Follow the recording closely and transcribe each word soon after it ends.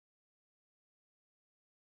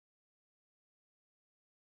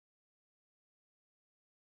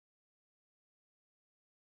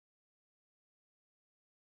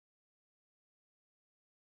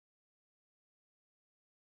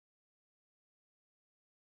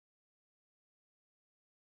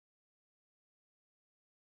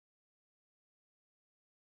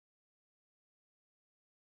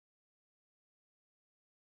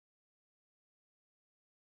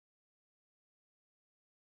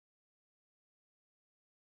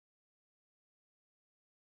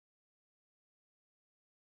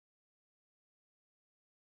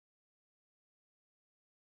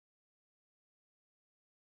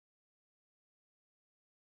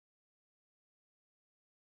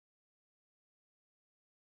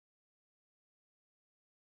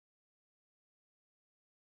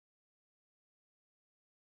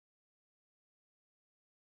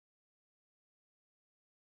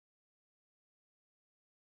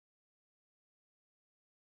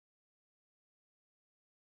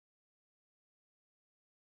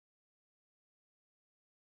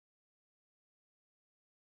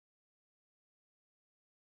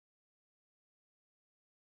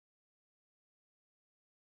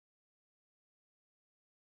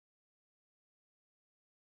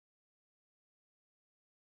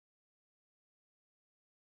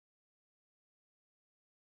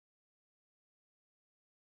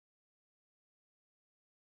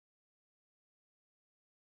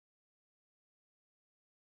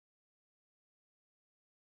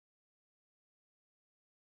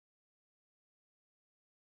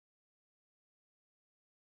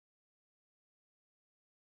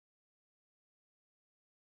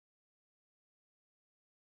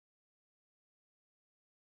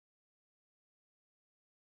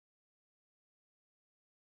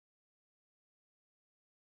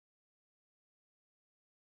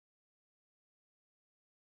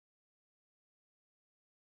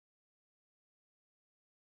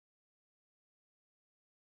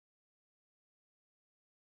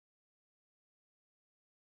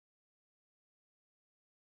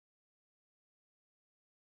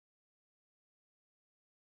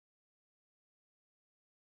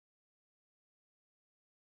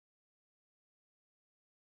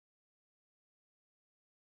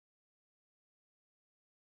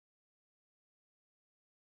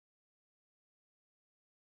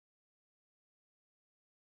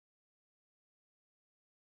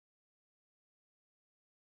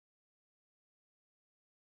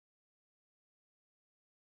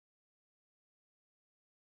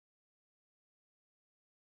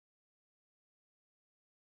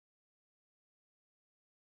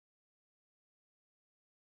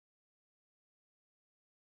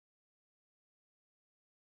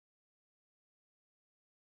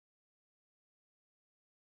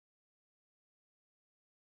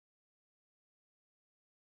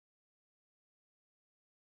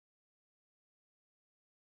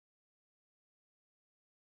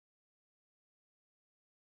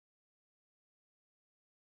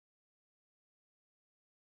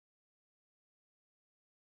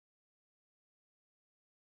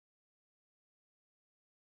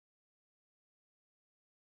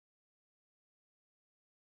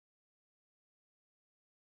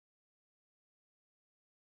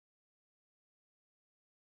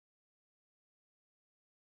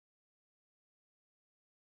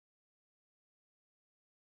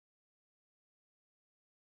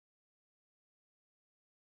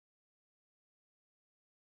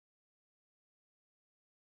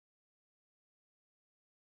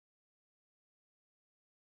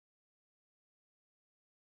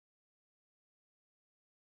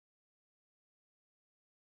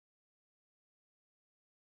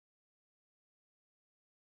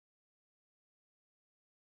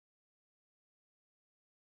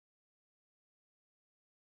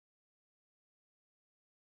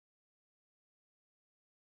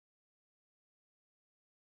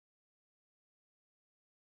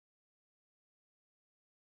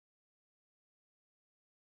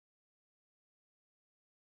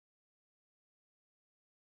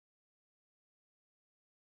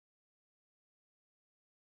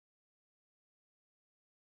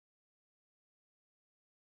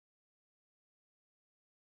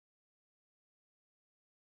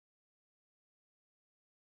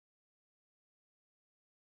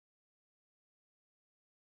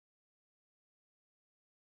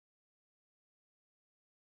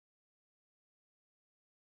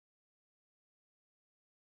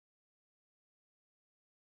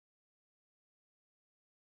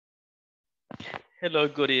Hello,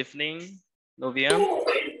 good evening, Novia.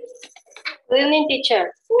 Good evening,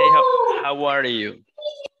 teacher. Hey, how are you?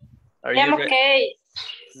 Are I'm you okay.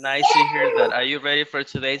 Nice to hear that. Are you ready for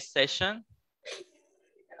today's session?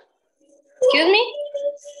 Excuse me?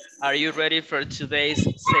 Are you ready for today's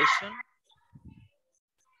session?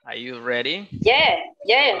 Are you ready? Yeah,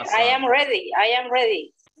 Awesome. I am ready. I am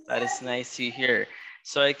ready. That is nice to hear.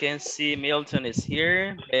 So I can see Milton is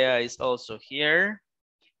here, Bea is also here,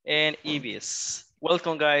 and Ibis.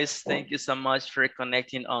 Welcome, guys. Thank you so much for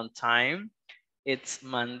connecting on time. It's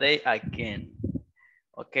Monday again.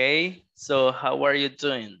 Okay, so how are you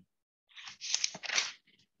doing?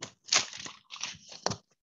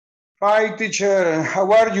 Hi, teacher.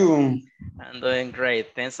 How are you? I'm doing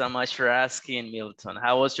great. Thanks so much for asking, Milton.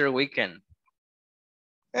 How was your weekend?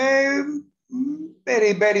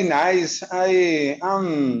 Very, very nice. I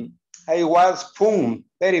was fun,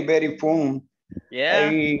 very fun.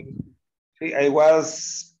 Yeah. I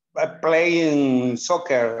was playing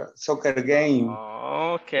soccer game.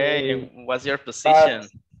 Okay. What's your But position?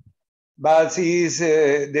 is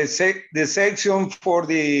the section for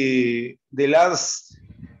the last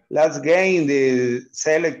game, the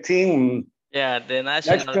select team. Yeah, the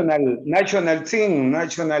national. National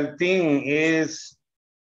team is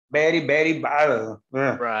very bad.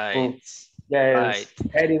 Right. Yes, Right.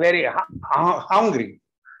 very hungry.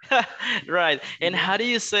 Right. And how do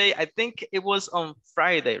you say? I think it was on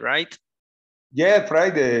Friday, right? Yeah,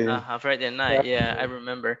 Friday. Friday night. Yeah, I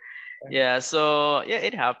remember. Yeah, so yeah,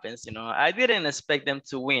 it happens, you know. I didn't expect them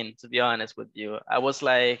to win, to be honest with you. I was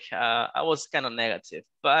like, I was kind of negative,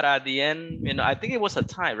 but at the end, you know, I think it was a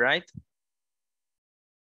tie, right?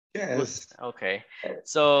 Yes. Okay.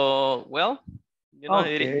 So, well, you know,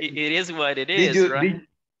 Okay. it is what it Did is, you right?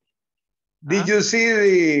 did you see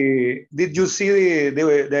the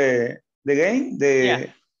game? Yeah,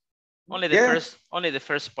 only the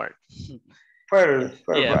first part. First,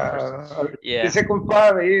 Yeah, first. the Yeah, second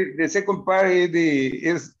part is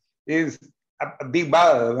a big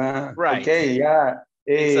battle. right. Okay, yeah.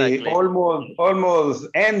 Exactly. Almost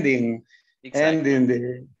ending Exactly.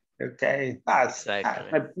 the okay.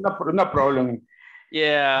 Exactly. No problem.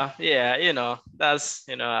 Yeah, yeah, you know, that's,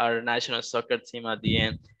 you know, our national soccer team at the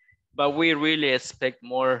end. But we really expect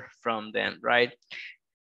more from them, right?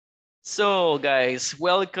 So guys,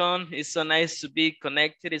 welcome. It's so nice to be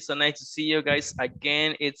connected. It's so nice to see you guys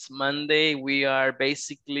again. It's Monday. We are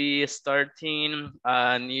basically starting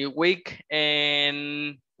a new week,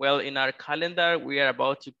 and well, in our calendar, we are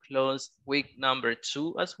about to close week number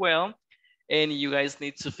 2 as well. And you guys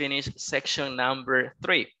need to finish section number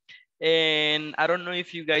 3. And I don't know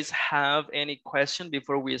if you guys have any question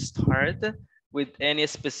before we start with any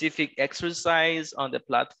specific exercise on the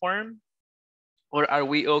platform, or are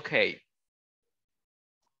we okay?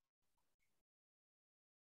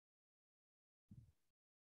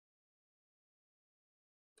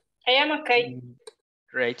 I am okay.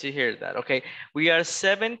 Great to hear that. Okay, we are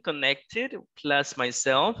 7 connected plus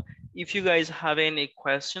myself. If you guys have any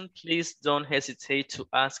question, please don't hesitate to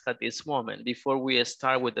ask at this moment before we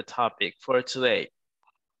start with the topic for today.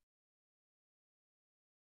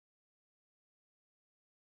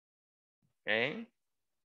 Okay.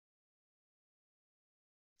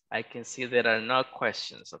 I can see there are no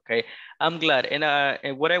questions, okay? I'm glad.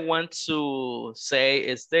 And what I want to say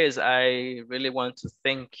is this: I really want to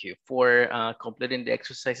thank you for completing the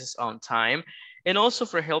exercises on time, and also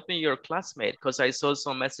for helping your classmate, because I saw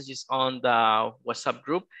some messages on the WhatsApp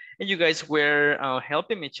group and you guys were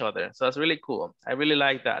helping each other. So that's really cool. I really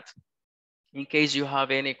like that. In case you have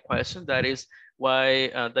any question, that is why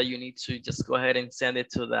that you need to just go ahead and send it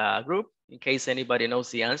to the group. In case anybody knows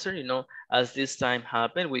the answer, you know, as this time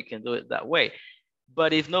happened, we can do it that way.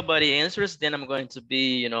 But if nobody answers, then I'm going to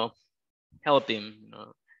be, you know, helping, you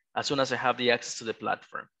know, as soon as I have the access to the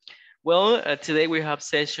platform. Well, today we have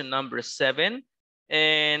session number 7,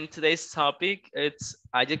 and today's topic, it's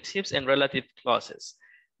adjectives and relative clauses.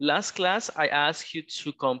 Last class, I asked you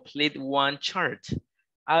to complete one chart.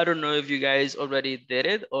 I don't know if you guys already did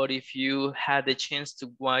it or if you had the chance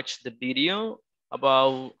to watch the video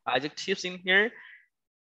about adjectives in here.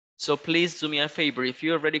 So please do me a favor. If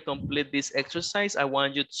you already complete this exercise, I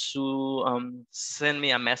want you to send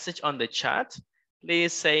me a message on the chat,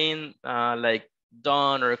 please saying like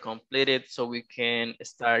done or completed so we can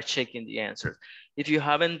start checking the answers. If you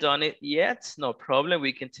haven't done it yet, no problem.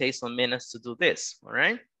 We can take some minutes to do this, all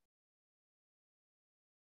right?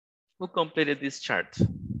 Who completed this chart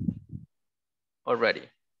already?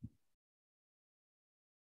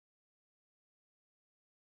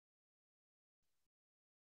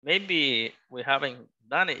 Maybe we haven't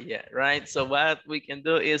done it yet, right? So what we can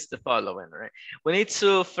do is the following, right? We need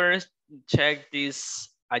to first check these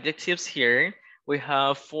adjectives here. We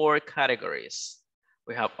have 4 categories.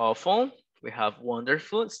 We have awful, we have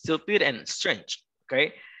wonderful, stupid, and strange,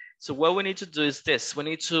 okay? So what we need to do is this. We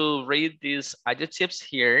need to read these adjectives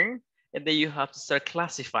here, and then you have to start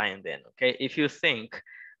classifying them, okay? If you think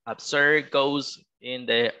absurd goes in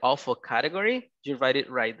the awful category, you write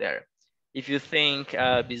it right there. If you think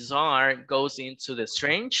bizarre goes into the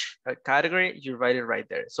strange category, you write it right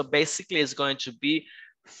there. So basically it's going to be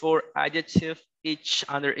 4 adjectives each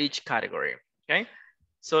under each category, okay?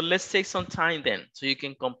 So let's take some time then so you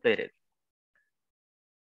can complete it.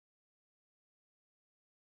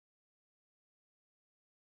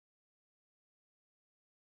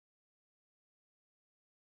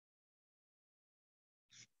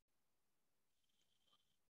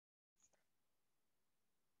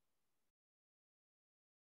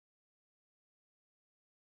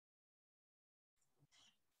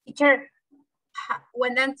 Teacher,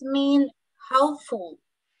 when that mean awful,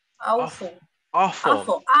 awful, Awful.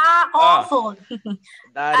 awful, awful.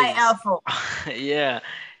 That is awful. yeah.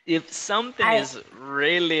 If something is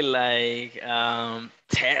really like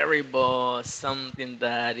terrible, something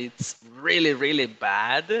that it's really, really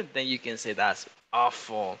bad, then you can say that's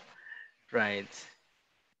awful, right?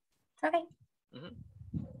 Okay. Mhm.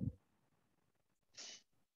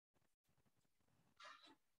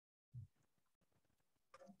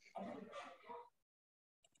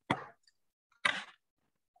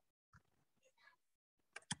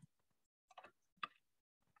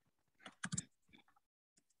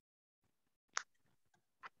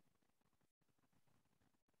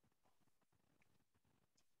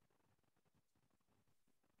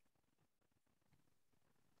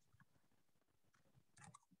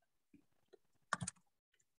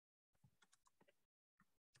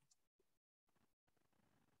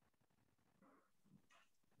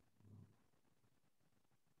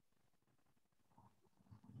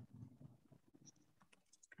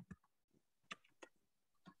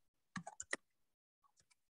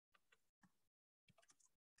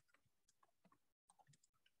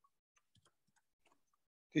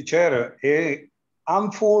 Teacher,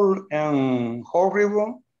 harmful and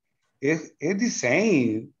horrible is the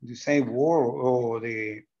same word or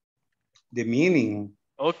the meaning.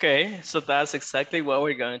 Okay, so that's exactly what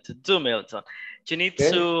we're going to do, Milton. You need Okay.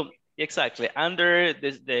 to, exactly, under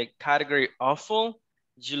the category awful,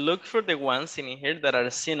 you look for the ones in here that are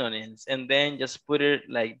synonyms and then just put it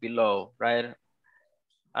like below, right?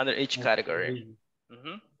 Under each category.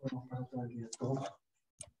 Mhm.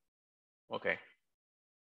 Okay.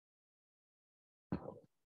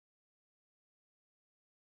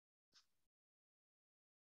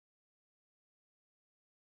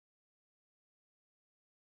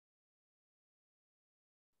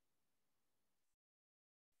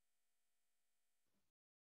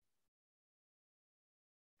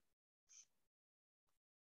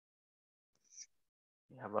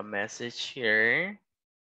 We have a message here.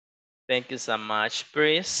 Thank you so much,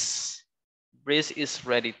 Brice. Brice is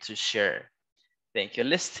ready to share. Thank you.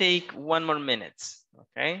 Let's take 1 more minute,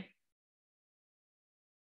 okay?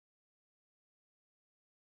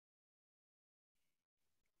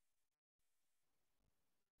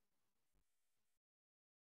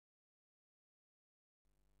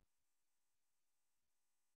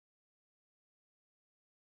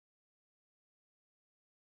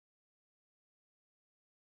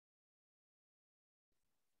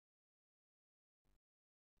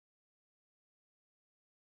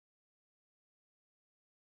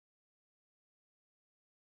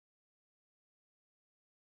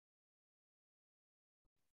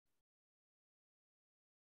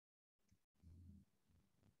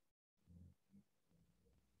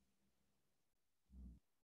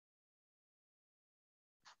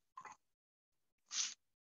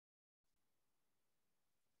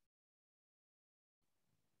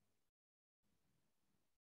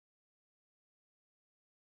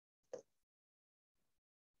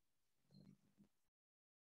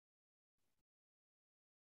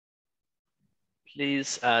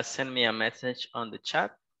 Please send me a message on the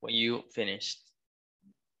chat when you finished.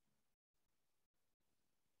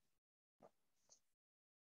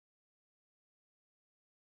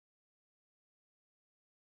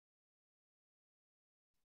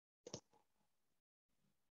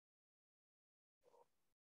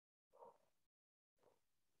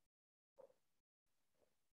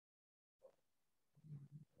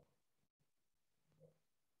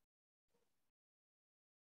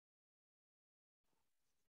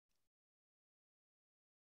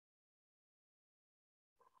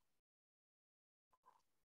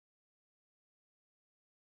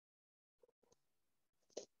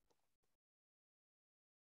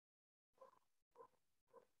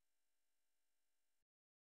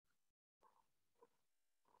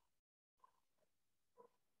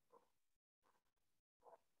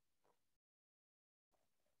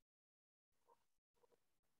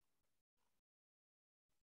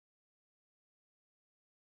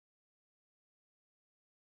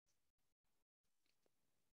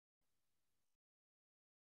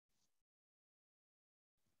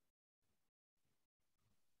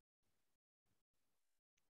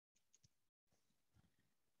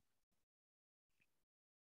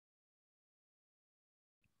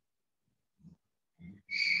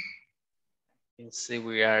 can see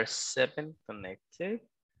we are 7 connected.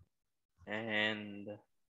 And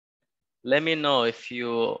let me know if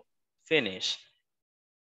you finish,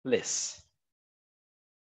 please.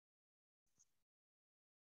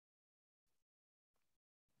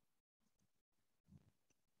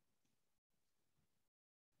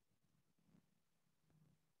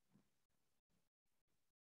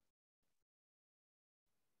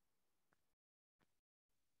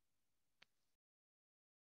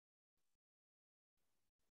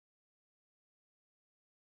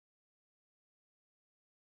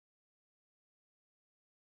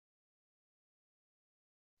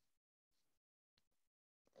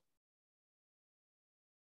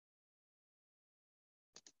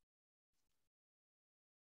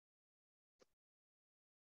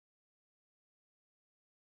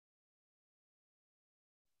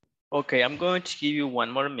 Okay, I'm going to give you 1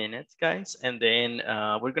 more minute, guys, and then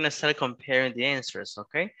we're gonna start comparing the answers,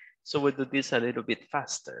 okay? So we'll do this a little bit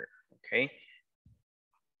faster, okay?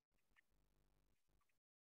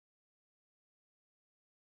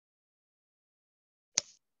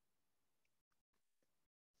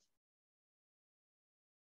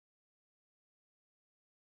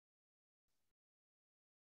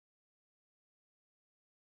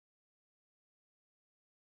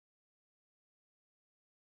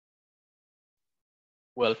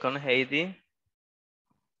 Welcome, Heidi.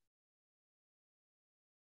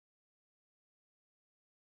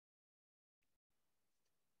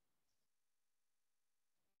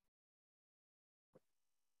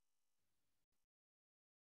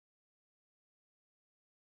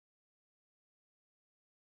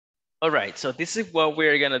 All right, so this is what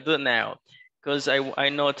we're gonna do now, because I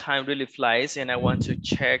know time really flies and I want to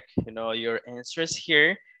check, you know, your answers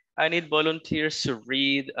here. I need volunteers to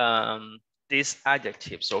read these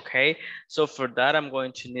adjectives, okay? So for that, I'm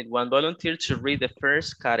going to need 1 volunteer to read the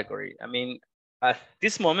first category. I mean, at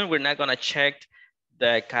this moment, we're not gonna check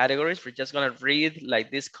the categories. We're just gonna read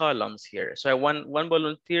like these columns here. So I want 1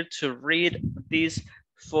 volunteer to read these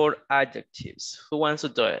 4 adjectives. Who wants to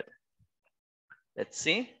do it? Let's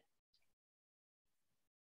see.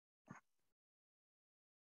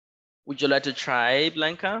 Would you like to try,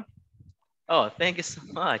 Blanca? Oh, thank you so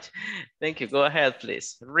much. Thank you. Go ahead,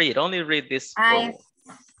 please. Read, only read this. I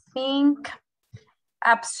think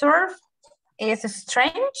absurd is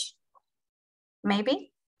strange,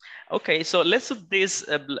 maybe. Okay, so let's do this,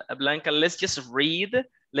 Blanca. Let's just read.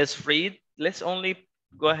 Let's read. Let's only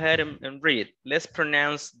go ahead and read. Let's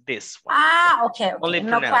pronounce this one. Ah, okay, Only okay.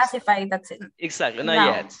 No pronounce. classify, that's it. Exactly, not No.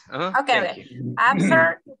 yet. Okay, Thank okay. you.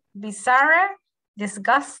 Absurd, bizarre,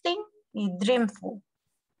 disgusting, y dreamful.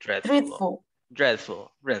 Dreadful.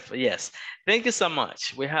 Dreadful, dreadful, yes. Thank you so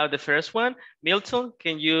much. We have the first one. Milton,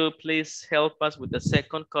 can you please help us with the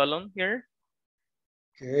second column here?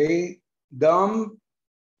 Okay. Dumb,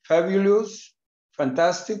 fabulous,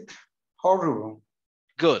 fantastic, horrible.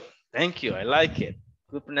 Good, thank you, I like it.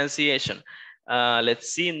 Good pronunciation. Let's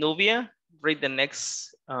see, Nubia, read the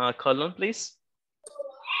next column, please.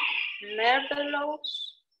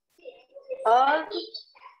 Marvelous, odd,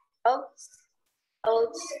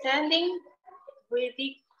 outstanding,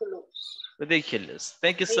 ridiculous. Ridiculous,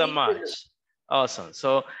 thank you so much. Awesome,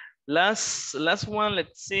 so last one,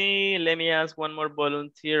 let's see. Let me ask 1 more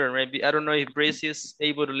volunteer, or maybe, I don't know if Brice is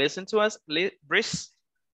able to listen to us. Brice,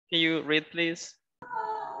 can you read, please?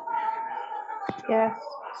 Yes,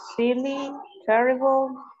 silly,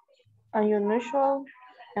 terrible, unusual,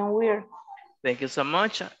 and weird. Thank you so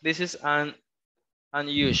much. This is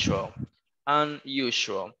unusual.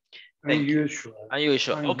 Unusual. Thank Unusual. you.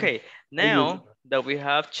 Unusual. Okay, now that we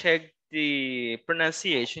have checked the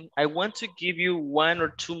pronunciation, I want to give you 1 or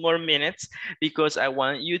 2 more minutes because I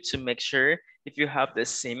want you to make sure if you have the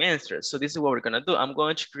same answer. So this is what we're gonna do. I'm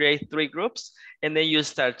going to create 3 groups and then you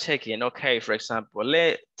start checking. Okay, for example,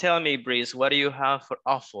 tell me, Breeze, what do you have for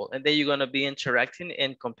awful? And then you're gonna be interacting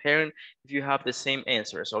and comparing if you have the same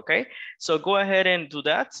answers, okay? So go ahead and do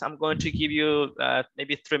that. I'm going to give you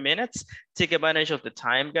maybe 3 minutes. Take advantage of the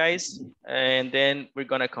time, guys, and then we're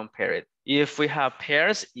gonna compare it. If we have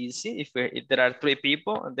pairs, easy. If there are 3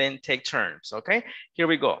 people, then take turns, okay? Here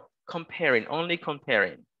we go. Comparing, only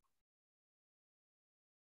comparing.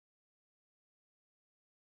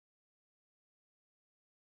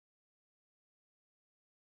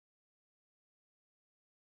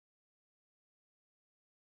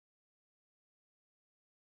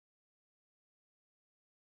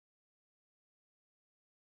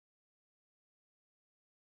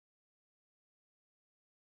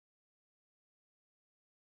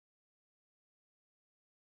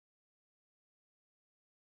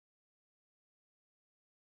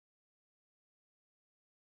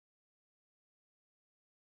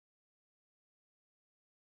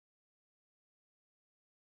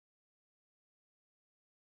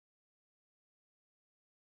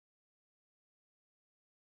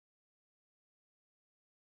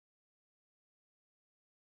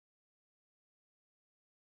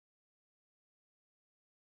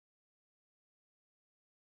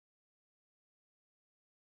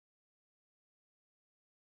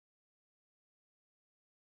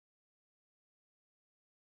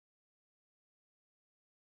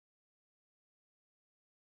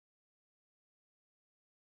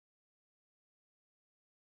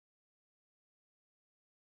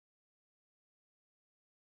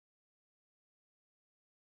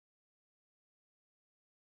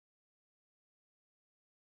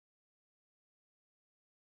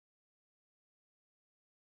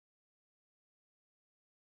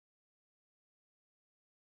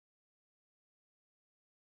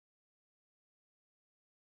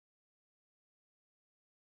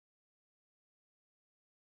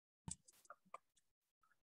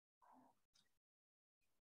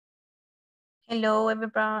 Hello,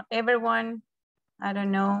 everyone. I don't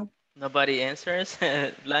know. Nobody answers,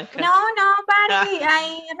 Blanca? No, nobody.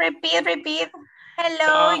 I repeat.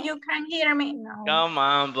 Hello, Come, you can hear me? No. come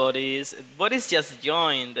on, buddies. Buddies just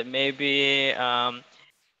joined. Maybe, I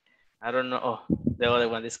don't know. Oh, the other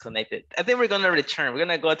one disconnected. I think we're going to return. We're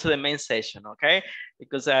going to go to the main session, okay?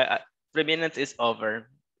 Because 3 minutes is over.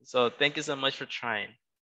 So thank you so much for trying.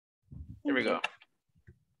 Here we go.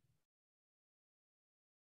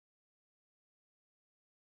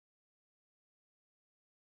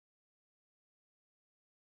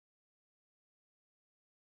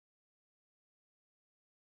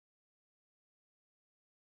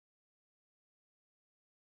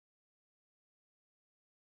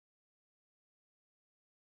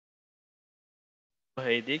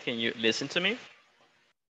 Heidi, can you listen to me?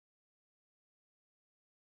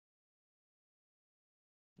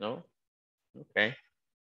 No? Okay.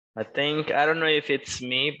 I don't know if it's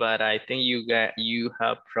me, but I think you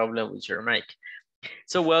have problem with your mic.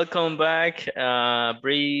 So welcome back.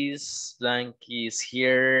 Breeze, Blanky is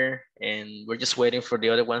here, and we're just waiting for the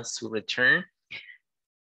other ones to return.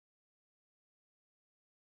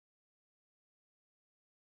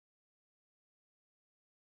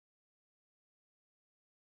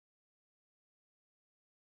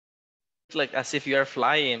 It's like as if you are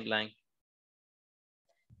flying, Blank.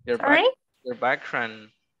 Sorry? Your background.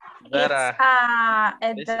 It's at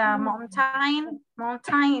the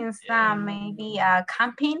mountains, Yeah. Maybe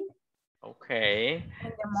camping Okay. in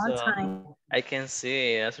the So mountain. I can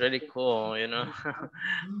see that's really cool, you know.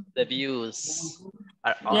 The views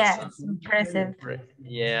are Yes, awesome. impressive.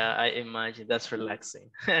 Yeah, I imagine that's relaxing.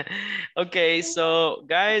 Okay, so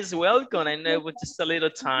guys, welcome. I know it was just a little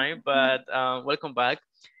time, but welcome back.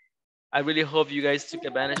 I really hope you guys took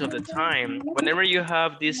advantage of the time. Whenever you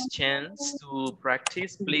have this chance to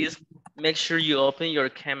practice, please make sure you open your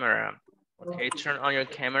camera. Okay, turn on your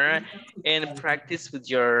camera and practice with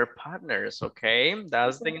your partners. Okay,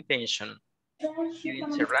 that's the intention. You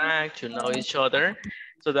interact, to know each other.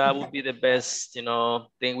 So that would be the best,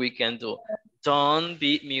 thing we can do. Don't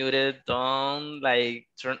be muted. Don't like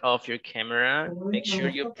turn off your camera. Make sure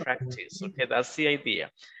you practice. Okay, that's the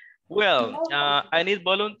idea. Well, I need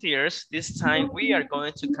volunteers. This time we are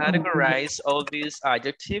going to categorize all these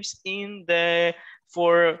adjectives in the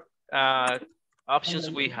 4 options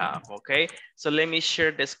we have, okay? So let me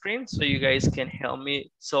share the screen so you guys can help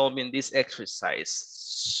me solving this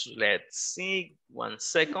exercise. Let's see, 1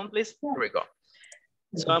 second, please. Here we go.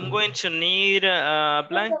 So I'm going to need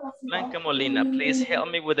Blanca Molina. Please help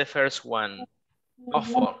me with the first one.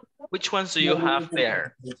 Awful. Which ones do you have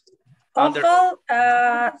there? Awful,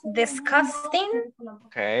 disgusting.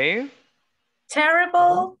 Okay.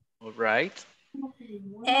 Terrible. All right.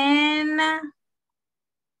 And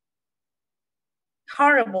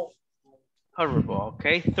horrible. Horrible.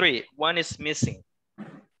 Okay. 3. 1 is missing.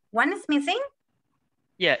 1 is missing?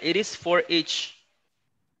 Yeah, it is for each.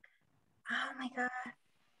 Oh my God.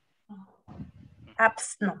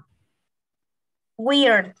 No.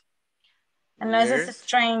 Weird. Unless Weird. it's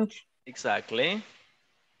strange. Exactly.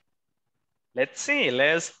 Let's see.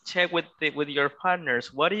 Let's check with your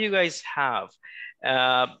partners. What do you guys have?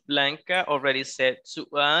 Blanca already said to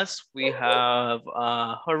us, we have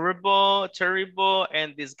horrible, terrible,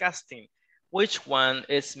 and disgusting. Which one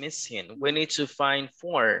is missing? We need to find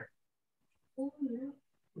 4.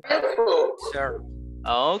 Sure.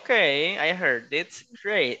 Okay, I heard it.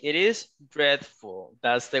 Great. It is dreadful.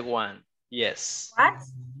 That's the one. Yes. What?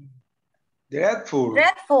 Dreadful.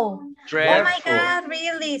 Dreadful. Dreadful. Oh my God,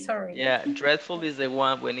 really? Sorry. Yeah, dreadful is the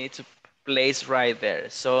one we need to place right there.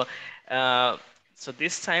 So, so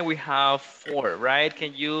this time we have 4, right?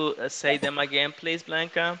 Can you say them again, please,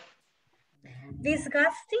 Blanca?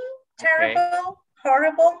 Disgusting, terrible,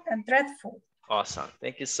 horrible, and dreadful. Awesome.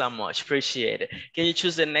 Thank you so much. Appreciate it. Can you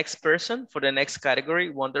choose the next person for the next category?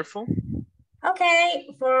 Wonderful. Okay,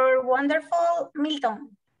 for wonderful,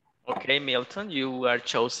 Milton. Okay, Milton, you are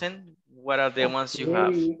chosen. What are the ones you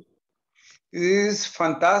have? It is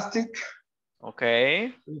fantastic.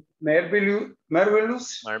 Okay.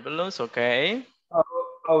 Marvelous. Marvelous. Okay.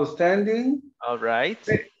 Outstanding. All right.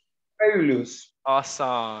 Fabulous.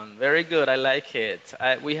 Awesome. Very good. I like it.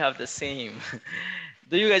 We have the same.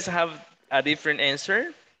 Do you guys have a different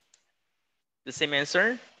answer? The same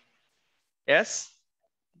answer? Yes?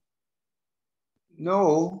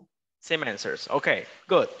 No. Same answers. Okay,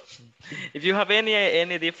 good. If you have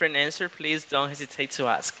any different answer, please don't hesitate to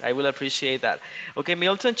ask. I will appreciate that. Okay,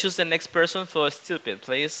 Milton, choose the next person for stupid,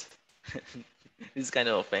 please. This is kind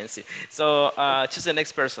of offensive. So choose the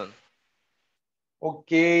next person.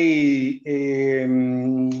 Okay.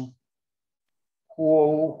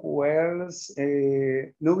 Who else?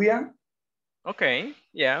 Nubia? Okay,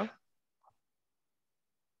 yeah.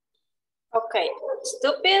 Okay.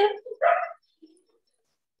 Stupid,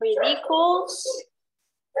 ridiculous,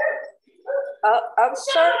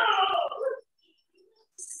 absurd,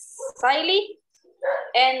 silly,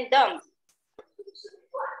 and dumb.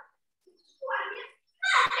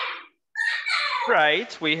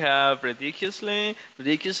 Right, we have ridiculously,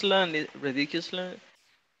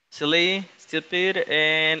 silly, stupid,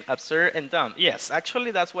 and absurd and dumb. Yes,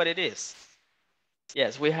 actually that's what it is.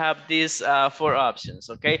 Yes, we have these four options,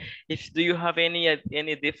 okay? Do you have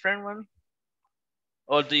any different one?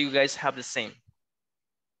 Or do you guys have the same?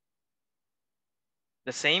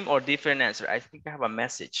 The same or different answer? I think I have a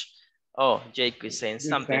message. Oh, Jake is saying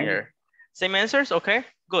something here. Same answers? Okay,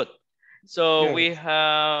 good. So Yes. we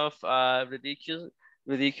have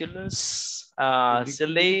ridiculous,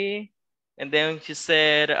 silly, and then she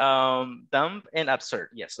said dumb and absurd.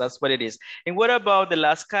 Yes, that's what it is. And what about the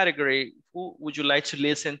last category? Who would you like to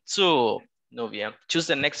listen to, Novia? Choose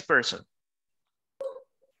the next person.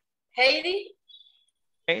 Heidi.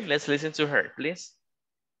 Okay, let's listen to her, please.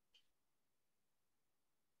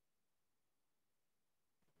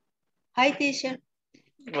 Hi, teacher.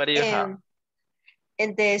 What do you have?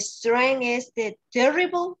 And the strength is the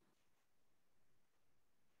terrible,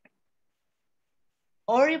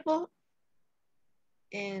 horrible,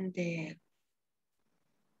 and the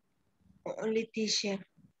only teacher.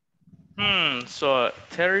 So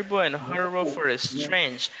terrible and horrible for a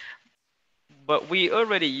strange. But we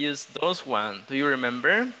already used those one. Do you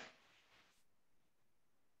remember?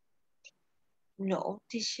 No,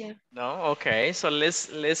 teacher. No, okay. So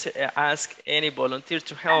let's ask any volunteer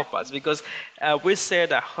to help us because we said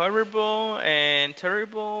that horrible and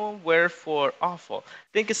terrible were for awful.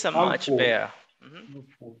 Thank you so much, Bea.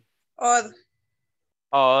 Odd.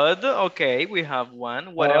 Odd. Okay, we have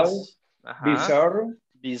one. What Odd. else? Bizarre.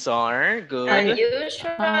 Bizarre. Good. Unusual.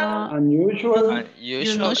 Unusual.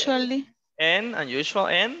 Unusual. And unusual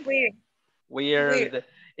and Weird. weird.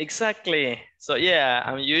 Exactly. So yeah,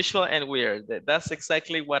 unusual and weird. That's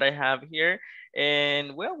exactly what I have here.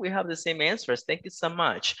 And well, we have the same answers. Thank you so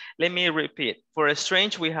much. Let me repeat. For a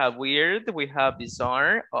strange, we have weird, we have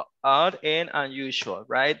bizarre, odd, and unusual,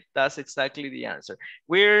 right? That's exactly the answer.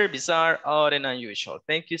 Weird, bizarre, odd, and unusual.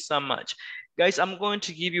 Thank you so much. Guys, I'm going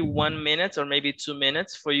to give you 1 minute or maybe 2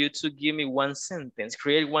 minutes for you to give me one sentence.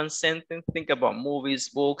 Create one sentence. Think about movies,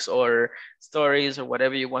 books, or stories, or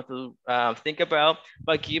whatever you want to think about.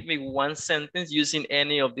 But give me one sentence using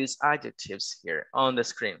any of these adjectives here on the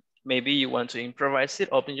screen. Maybe you want to improvise it,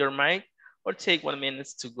 open your mic, or take 1 minute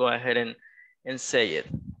to go ahead and say it,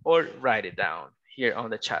 or write it down here on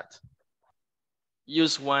the chat.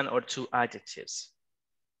 Use 1 or 2 adjectives.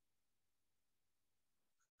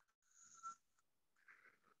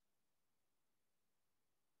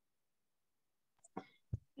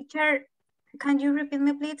 Teacher, can you repeat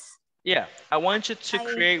me, please? Yeah, I want you to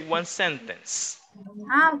create one sentence.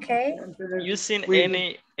 Okay. Using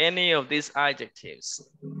any of these adjectives.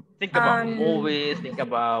 Think about movies, think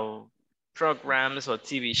about programs or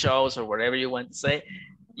TV shows or whatever you want to say.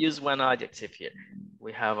 Use one adjective here.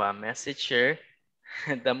 We have a message here.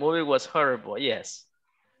 The movie was horrible. Yes,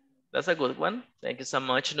 that's a good one. Thank you so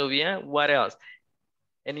much, Nubia. What else?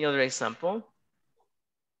 Any other example?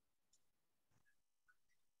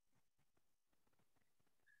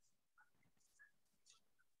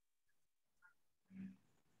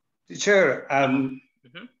 Teacher,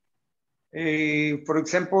 for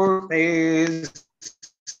example, is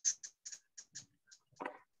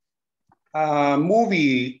a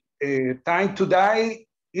movie, Time to Die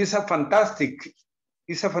is a fantastic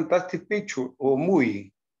picture or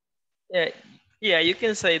movie. Yeah, you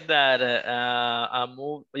can say that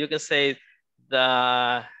you can say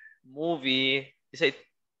the movie, you say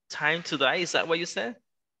Time to Die, is that what you said?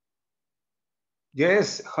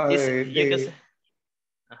 Yes, You can say,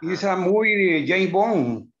 it's a movie, James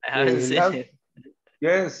Bond. I haven't seen it.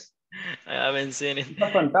 Yes. I haven't seen it. It's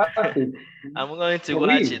fantastic. I'm going to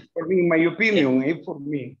watch it. For me, in my opinion, it's for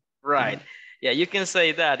me. Right. Yeah, you can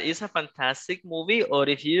say that. It's a fantastic movie, or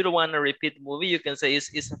if you don't want to repeat movie, you can say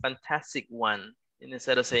it's a fantastic one.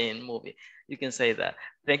 Instead of saying movie, you can say that.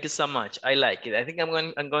 Thank you so much. I like it. I think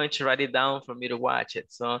I'm going to write it down for me to watch it.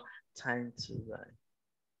 So Time to Die.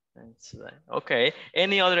 Time to Die. Okay.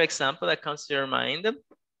 Any other example that comes to your mind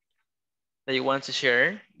that you want to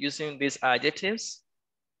share using these adjectives?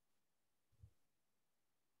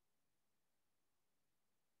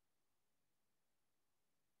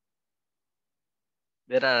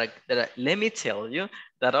 Let me tell you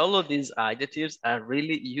that all of these adjectives are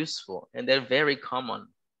really useful and they're very common.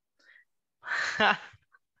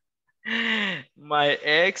 My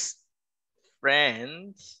ex-friend,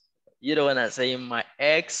 you don't wanna say my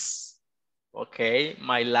ex, okay?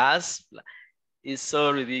 My last is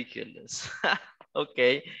so ridiculous.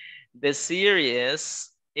 Okay, the series,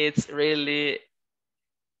 it's really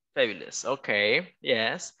fabulous. Okay,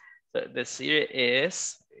 yes. So the series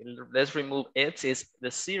is, let's remove it, is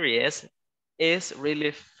the series is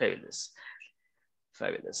really fabulous.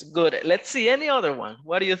 Fabulous. Good. Let's see any other one.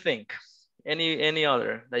 What do you think? Any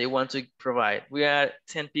other that you want to provide? We are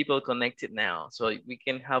 10 people connected now, so we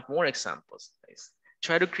can have more examples. Guys.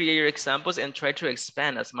 Try to create your examples and try to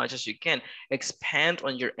expand as much as you can. Expand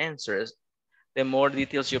on your answers. The more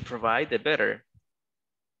details you provide, the better.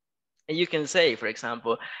 And you can say, for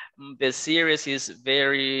example, the series is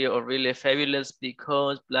very or really fabulous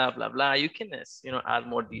because blah, blah, blah. You can, add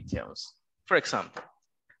more details. For example,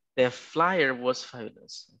 the flyer was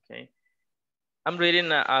fabulous, okay? I'm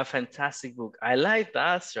reading a fantastic book. I like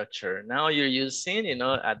that structure. Now you're using,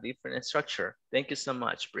 a different structure. Thank you so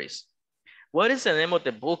much, Breeze. What is the name of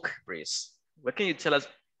the book, Breeze? What can you tell us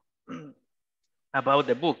about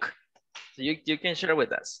the book? So you can share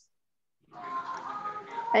with us.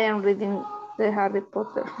 I am reading the Harry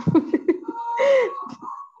Potter.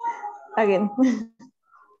 Again.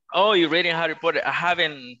 Oh, you're reading Harry Potter. I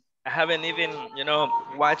haven't even,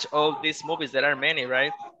 watched all these movies. There are many,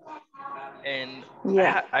 right? And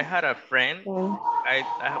Yeah. I had a friend.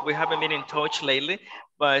 We haven't been in touch lately,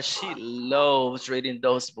 but she loves reading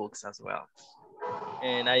those books as well.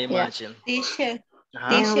 And I imagine. Teacher,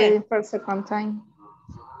 I am reading for the second time.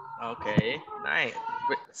 Okay, nice.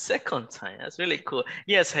 Second time, that's really cool.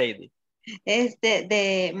 Yes, Heidi. is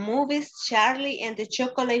the movies Charlie and the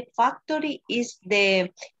Chocolate Factory is the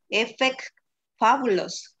effect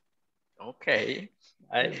fabulous. Okay.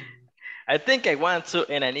 I think I want to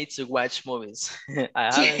and I need to watch movies.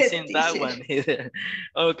 I haven't seen that one either.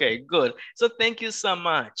 Okay, good. So thank you so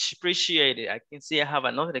much. Appreciate it. I can see I have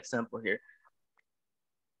another example here.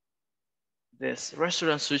 This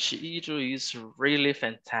restaurant Sushi Iru is really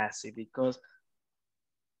fantastic because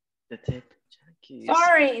the teppanyaki is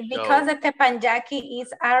Sorry, because the teppanyaki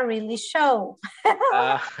is a really show.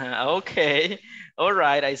 Okay. All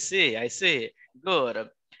right. I see. Good.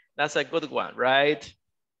 That's a good one, right?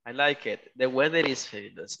 I like it. The weather is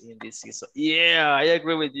fabulous in this season. Yeah, I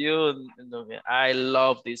agree with you. I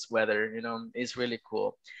love this weather. It's really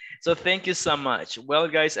cool. So thank you so much. Well,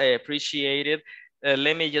 guys, I appreciate it.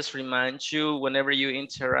 Let me just remind you, whenever you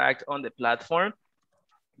interact on the platform,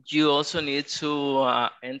 you also need to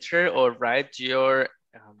enter or write your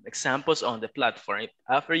examples on the platform.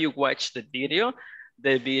 After you watch the video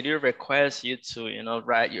requires you to,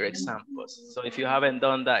 write your examples. So if you haven't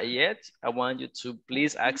done that yet, I want you to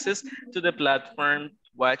please access to the platform,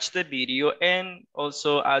 watch the video, and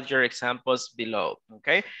also add your examples below,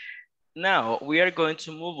 okay? Now, we are going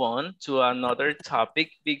to move on to another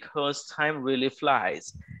topic because time really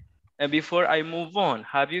flies. And before I move on,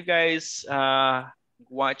 have you guys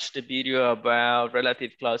watched the video about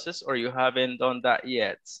relative clauses or you haven't done that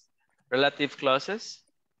yet? Relative clauses?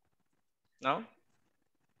 No?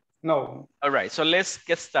 No. All right, so let's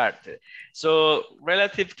get started. So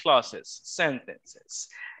relative clauses, sentences.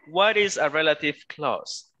 What is a relative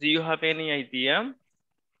clause? Do you have any idea?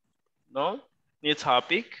 No? New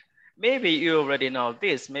topic? Maybe you already know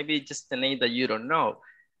this. Maybe just the name that you don't know.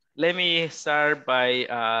 Let me start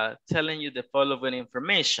by telling you the following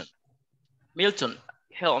information. Milton,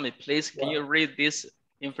 help me, please. Can you read this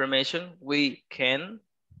information? We can.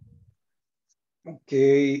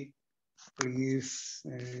 Okay, please.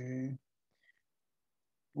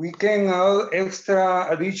 We can add extra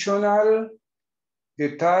additional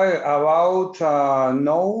detail about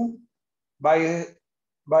no by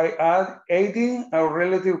adding a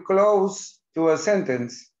relative clause to a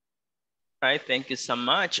sentence. All right, thank you so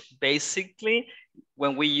much. Basically,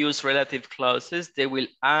 when we use relative clauses, they will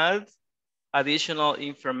add additional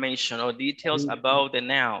information or details about the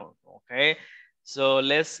noun, okay? So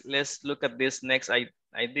let's look at this next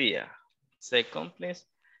idea. Second, please.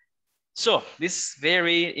 So this is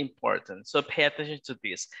very important. So pay attention to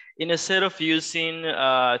this. Instead of using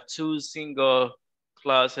two single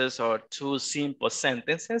clauses or two simple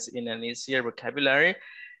sentences in an easier vocabulary,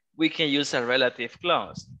 we can use a relative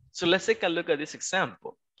clause. So let's take a look at this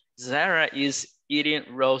example. Zara is eating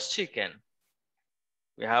roast chicken.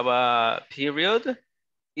 We have a period.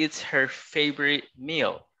 It's her favorite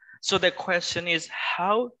meal. So the question is,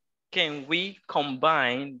 how can we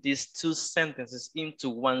combine these two sentences into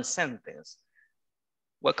one sentence?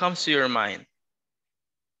 What comes to your mind?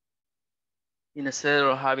 Instead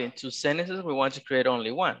of having two sentences, we want to create only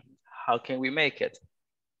one. How can we make it?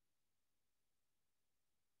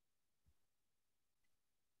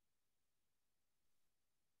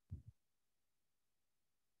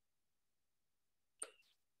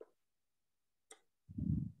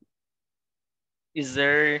 Is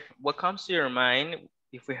there, what comes to your mind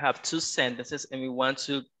if we have two sentences and we want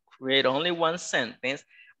to create only one sentence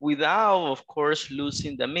without, of course,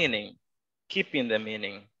 losing the meaning, keeping the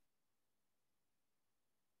meaning?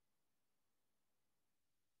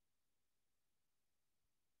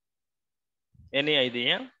 Any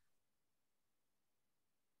idea?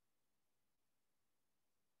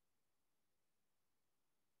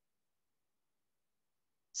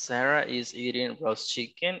 Sarah is eating roast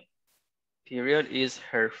chicken, period, is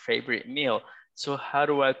her favorite meal. So how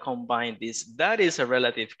do I combine this? That is a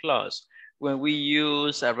relative clause. When we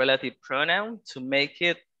use a relative pronoun to make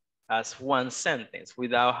it as one sentence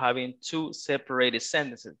without having two separated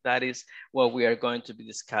sentences. That is what we are going to be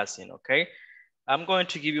discussing, okay? I'm going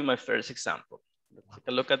to give you my first example. Let's take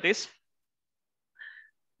a look at this.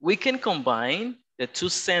 We can combine the two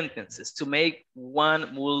sentences to make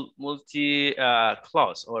one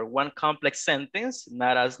multi-clause or one complex sentence,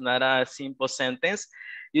 not a simple sentence,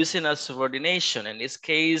 using a subordination. In this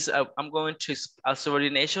case, I'm going to a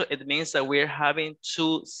subordination. It means that we're having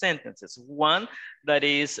two sentences, one that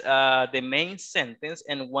is the main sentence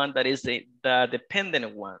and one that is the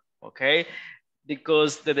dependent one, okay?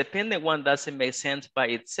 Because the dependent one doesn't make sense by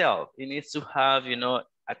itself. It needs to have, you know,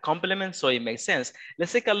 a complement so it makes sense.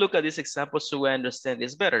 Let's take a look at this example so we understand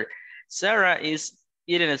this better. Sarah is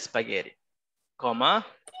eating spaghetti, comma,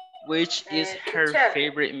 which is her Teacher,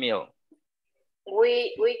 favorite meal.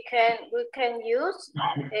 we can use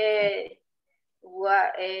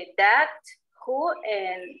that, who,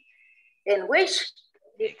 and which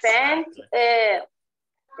depend the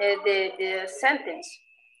sentence.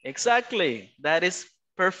 Exactly. That is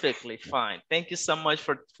perfectly fine. Thank you so much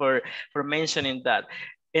for mentioning that.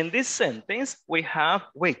 In this sentence, we have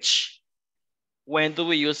which. When do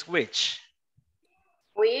we use which?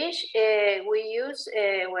 Which we use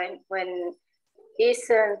when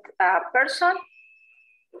isn't a person.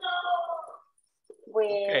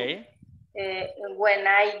 Okay. When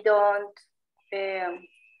I don't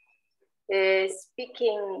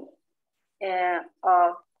speaking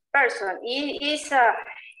of person, is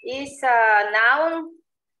a noun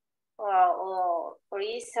or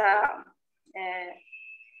is a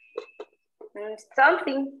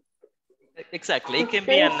something. Exactly. It can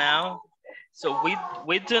be a noun. So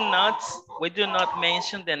we do not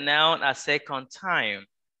mention the noun a second time.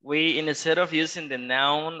 We, instead of using the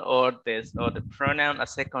noun or the pronoun a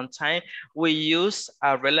second time, we use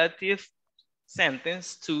a relative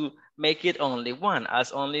sentence to make it only one,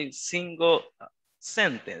 as only single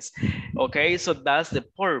sentence. Okay, so that's the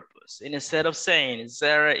purpose. Instead of saying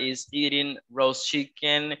Sarah is eating roast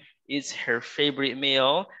chicken, it's her favorite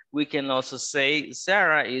meal, we can also say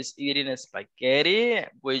Sarah is eating spaghetti,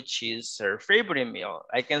 which is her favorite meal.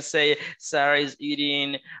 I can say Sarah is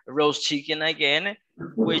eating roast chicken again,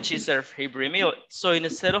 which is her favorite meal. So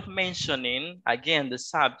instead of mentioning again the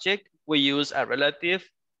subject, we use a relative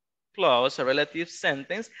clause, a relative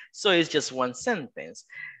sentence, so it's just one sentence.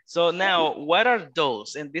 So now, what are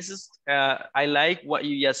those? And this is, I like what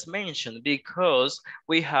you just mentioned, because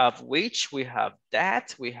we have which, we have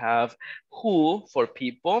that, we have who for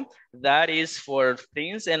people, that is for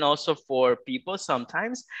things and also for people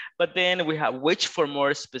sometimes, but then we have which for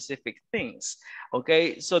more specific things.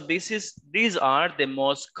 Okay, so these are the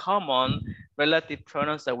most common relative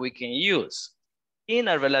pronouns that we can use in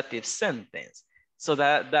a relative sentence. So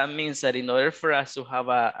that means that in order for us to have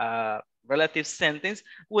a relative sentence,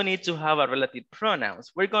 we need to have a relative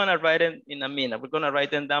pronouns. We're gonna write it in a minute. We're gonna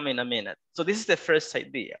write them down in a minute. So this is the first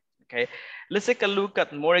idea, okay? Let's take a look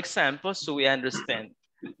at more examples so we understand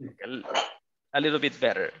a little bit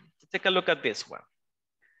better. Take a look at this one.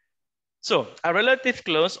 So a relative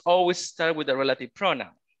clause always starts with a relative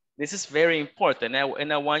pronoun. This is very important,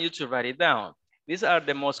 and I want you to write it down. These are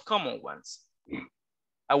the most common ones.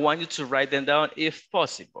 I want you to write them down if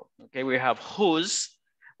possible. Okay, we have whose,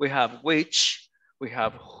 we have which, we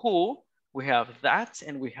have who, we have that,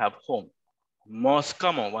 and we have whom. Most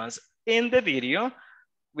common ones. In the video,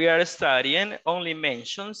 we are studying only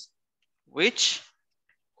mentions which,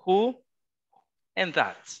 who, and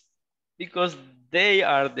that, because they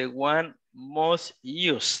are the one most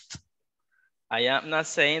used. I am not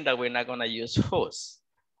saying that we're not gonna use whose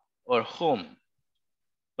or whom,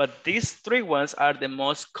 but these three ones are the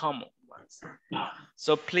most common ones.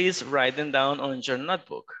 So please write them down on your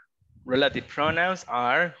notebook. Relative pronouns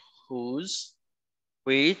are whose,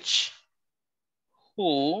 which,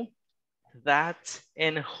 who, that,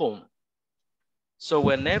 and whom. So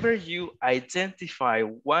whenever you identify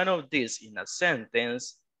one of these in a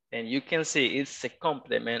sentence, and you can see it's a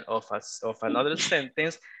complement of another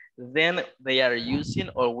sentence, then they are using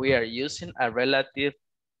or we are using a relative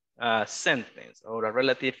sentence or a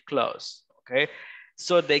relative clause, okay?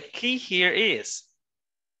 So the key here is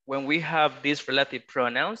when we have these relative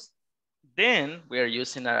pronouns, then we are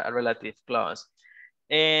using a relative clause.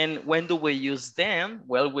 And when do we use them?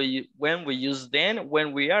 Well, when we use them,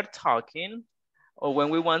 when we are talking or when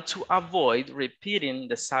we want to avoid repeating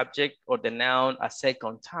the subject or the noun a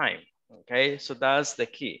second time, okay? So that's the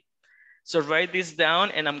key. So write this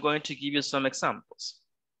down and I'm going to give you some examples.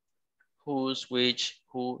 Whose, which,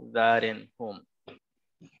 who, that, and whom.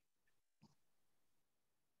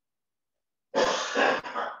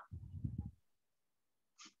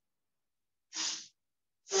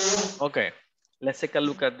 Okay, let's take a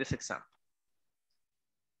look at this example.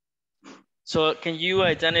 So can you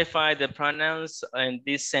identify the pronouns in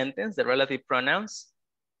this sentence, the relative pronouns?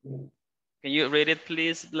 Can you read it,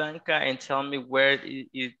 please, Blanca, and tell me where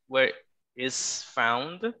it is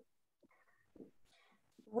found?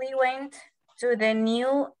 We went to the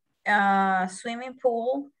new swimming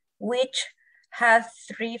pool, which has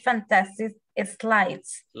 3 fantastic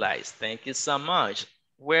slides. Slides, thank you so much.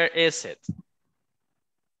 Where is it?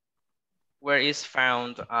 Where is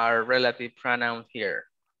found our relative pronoun here?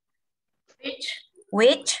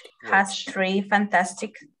 Which has 3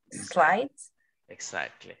 fantastic slides.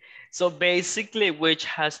 Exactly. So basically, which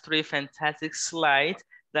has 3 fantastic slides,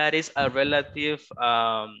 that is a relative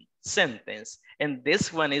sentence. And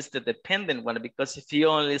this one is the dependent one, because if you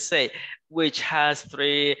only say, which has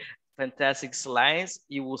 3 fantastic slides,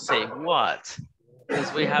 you will say what?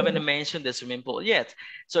 Because we haven't mentioned the swimming pool yet.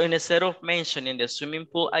 So instead of mentioning the swimming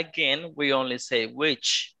pool again, we only say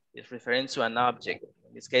which is referring to an object,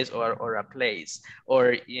 in this case, or a place.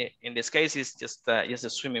 Or in this case, it's just a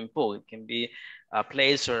swimming pool. It can be a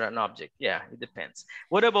place or an object. Yeah, it depends.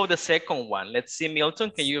 What about the second one? Let's see, Milton,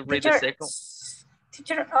 can you read the second?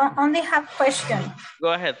 Teacher, only have question.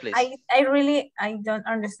 Go ahead, please. I don't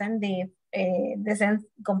understand the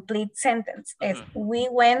complete sentence. We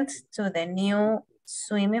went to the new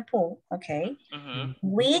swimming pool, okay,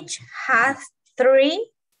 which has 3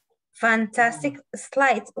 fantastic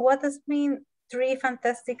slides. What does it mean, 3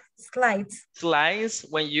 fantastic slides? Slides,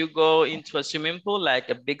 when you go into a swimming pool, like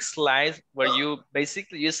a big slide where you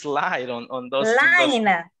basically slide on those.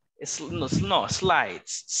 No,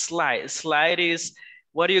 slides. Slide is,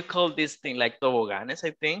 what do you call this thing? Like toboganes,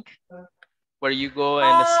 I think, where you go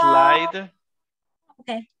and slide.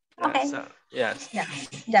 Okay. Yeah, okay. So, yes.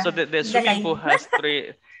 Yeah. So the swimming pool has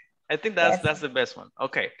 3. I think that's the best one.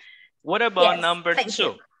 Okay. What about number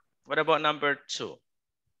 2? What about number 2?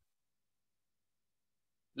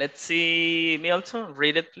 Let's see, Milton,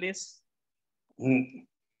 read it, please.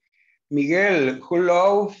 Miguel, who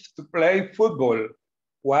loves to play football,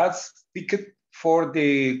 was picked for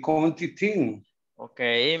the county team.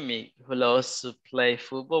 Okay, who loves to play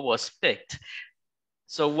football was picked.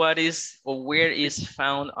 So what is, or where is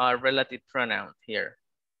found our relative pronoun here?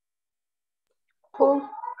 Who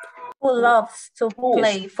loves to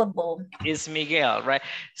play football? Is Miguel, right?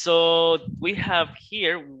 So we have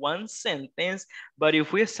here one sentence, but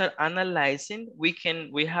if we start analyzing,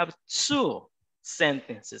 we have 2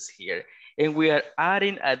 sentences here, and we are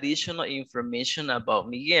adding additional information about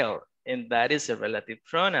Miguel, and that is a relative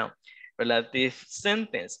pronoun, relative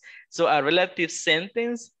sentence. So a relative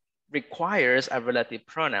sentence requires a relative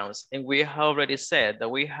pronouns, and we have already said that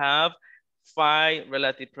we have 5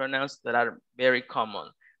 relative pronouns that are very common.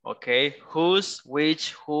 Okay, whose,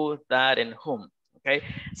 which, who, that, and whom. Okay,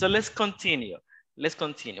 so let's continue. Let's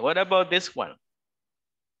continue. What about this one?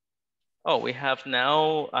 Oh, we have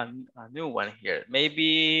now a new one here.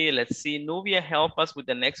 Maybe, let's see, Nubia, help us with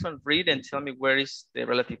the next one. Read and tell me where is the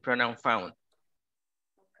relative pronoun found.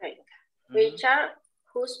 Okay. Richard,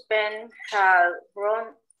 whose pen has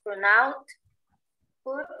run out,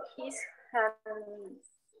 put his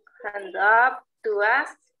hand up to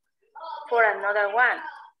ask for another one.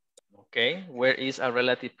 Okay, where is a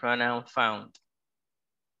relative pronoun found?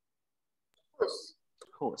 Whose.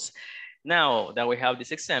 Whose. Now that we have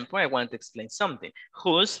this example, I want to explain something.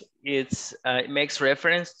 Whose, it makes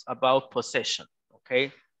reference about possession,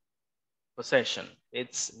 okay? Possession,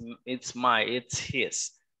 it's my, it's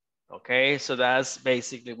his. Okay, so that's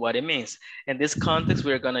basically what it means. In this context,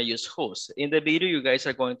 we're gonna use whose. In the video you guys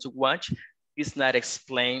are going to watch, it's not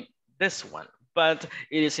explain this one, but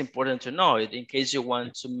it is important to know it in case you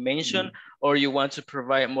want to mention or you want to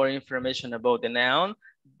provide more information about the noun,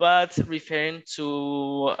 but referring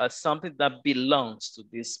to something that belongs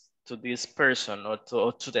to this person or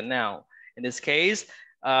to the noun. In this case,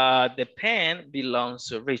 the pen belongs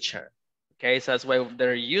to Richard. Okay, so that's why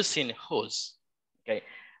they're using whose. Okay.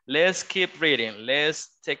 Let's keep reading.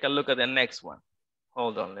 Let's take a look at the next one.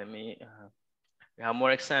 Hold on, let me We have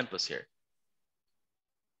more examples here.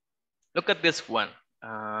 Look at this one.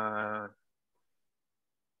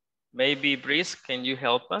 Maybe Brice, can you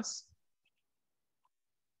help us?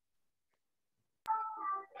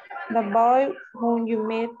 The boy whom you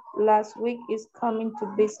met last week is coming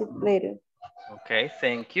to visit later. Okay,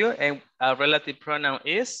 thank you. And our relative pronoun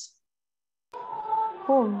is?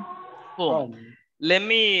 Whom? Whom. Let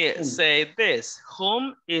me say this.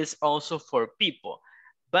 Whom is also for people,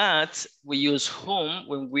 but we use whom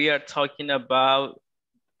when we are talking about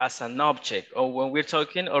as an object, or when we're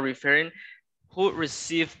talking or referring who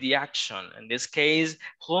received the action. In this case,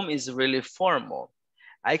 whom is really formal.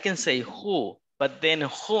 I can say who, but then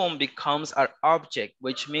whom becomes our object,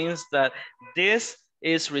 which means that this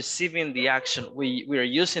is receiving the action. We are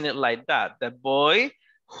using it like that. The boy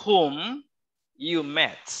whom you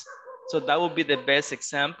met. So that would be the best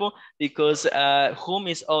example, because whom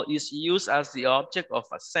is used as the object of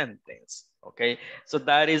a sentence. Okay, so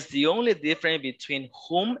that is the only difference between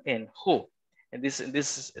whom and who in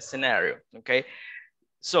this scenario. Okay,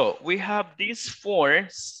 so we have these four,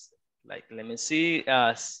 like, let me see,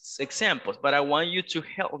 examples, but I want you to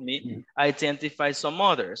help me identify some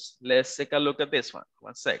others. Let's take a look at this one.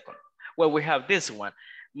 1 second. Well, we have this one.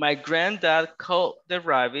 My granddad caught the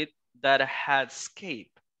rabbit that had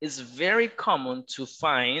escaped. It's very common to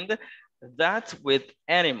find that with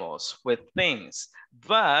animals, with things,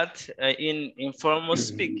 but in informal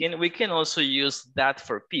speaking, we can also use that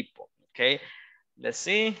for people. Okay, let's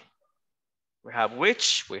see. We have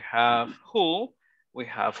which, we have who, we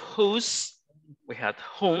have whose, we have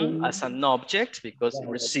whom as an object because it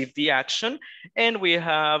received the action, and we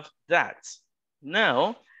have that.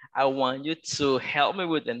 Now, I want you to help me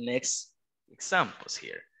with the next examples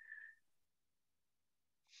here.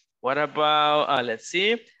 What about, let's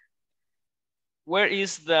see, where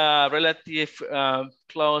is the relative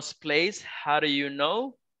clause placed? How do you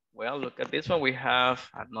know? Well, look at this one. We have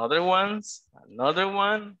another one, another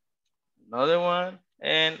one, another one,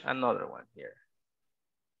 and another one here.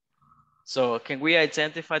 So can we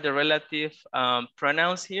identify the relative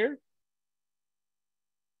pronouns here?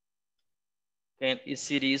 And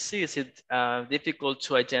is it easy? Is it difficult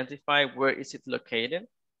to identify where is it located?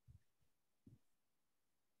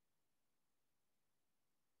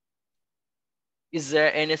 Is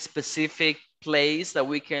there any specific place that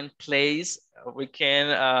we can place,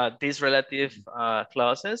 these relative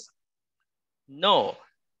clauses? No,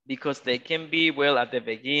 because they can be, well, at the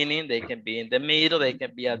beginning, they can be in the middle, they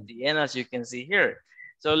can be at the end, as you can see here.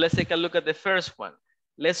 So let's take a look at the first one.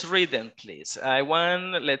 Let's read them, please.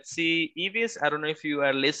 Let's see, Ivis, I don't know if you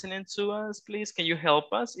are listening to us, please. Can you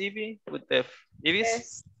help us, Ivy, with the Ivis?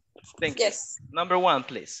 Yes. Thank you. Number one,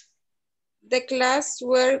 please. The class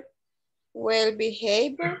were well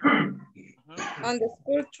behaved on the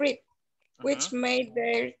school trip, which made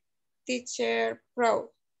their teacher proud.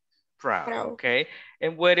 Okay.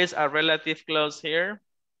 And what is a relative clause here?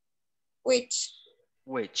 Which.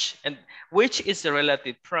 Which. And which is the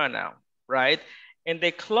relative pronoun, right? And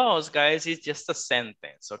the clause, guys, is just a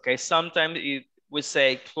sentence, okay? Sometimes we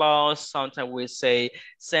say clause, sometimes we say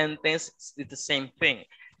sentence, it's the same thing.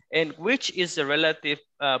 And which is the relative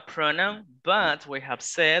pronoun, but we have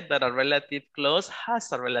said that a relative clause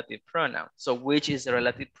has a relative pronoun. So which is the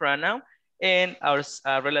relative pronoun, and our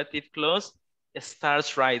relative clause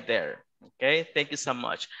starts right there, okay? Thank you so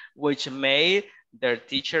much. Which made their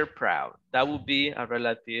teacher proud. That would be a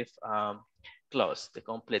relative clause, the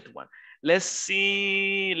complete one. Let's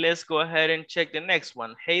see, let's go ahead and check the next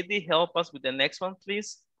one. Heidi, help us with the next one,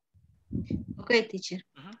 please. Okay, teacher.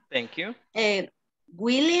 Thank you.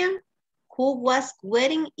 William, who was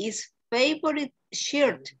wearing his favorite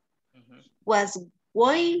shirt, was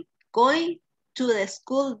going to the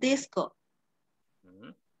school disco.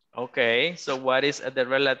 Okay, so what is the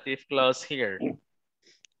relative clause here?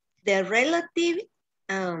 The relative,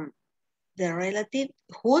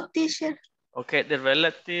 who, teacher? Okay, the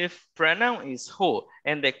relative pronoun is who,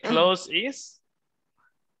 and the clause is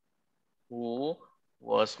who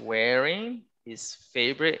was wearing his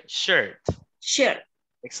favorite shirt. Shirt.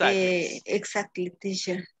 Exactly. Exactly,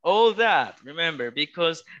 teacher. All that, remember,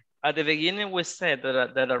 because at the beginning we said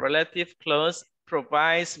that a relative clause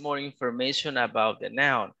provides more information about the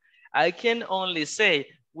noun. I can only say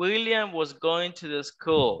William was going to the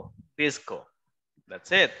school disco.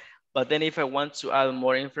 That's it. But then if I want to add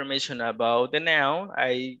more information about the noun,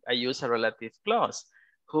 I use a relative clause.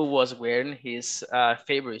 Who was wearing his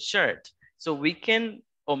favorite shirt. So we can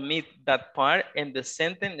omit that part and the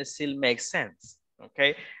sentence still makes sense,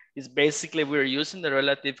 okay? It's basically we're using the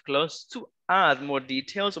relative clause to add more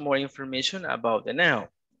details, more information about the noun,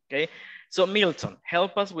 okay? So Milton,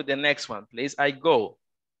 help us with the next one, please. I go.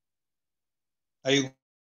 I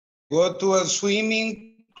go to a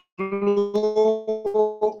swimming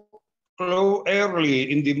club early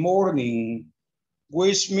in the morning,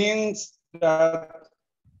 which means that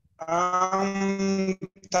I'm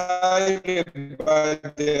tired by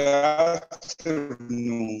the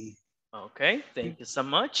afternoon. Okay, thank you so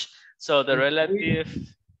much. So the relative,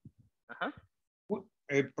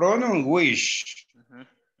 A pronoun wish.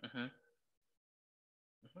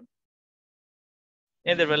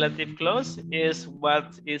 And the relative clause is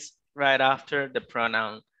what is right after the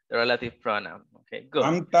pronoun, the relative pronoun. Okay, good.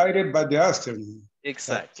 I'm tired by the afternoon.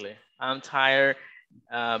 Exactly. I'm tired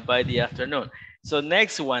by the afternoon. So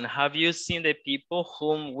next one, have you seen the people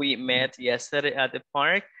whom we met yesterday at the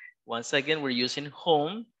park? Once again, we're using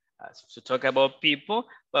whom to talk about people,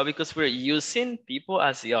 but because we're using people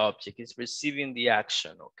as the object, it's receiving the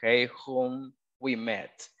action, okay? Whom we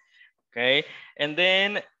met, okay? And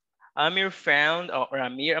then Amir found, or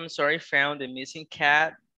Amir, I'm sorry, found a missing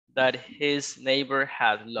cat that his neighbor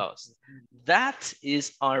had lost. That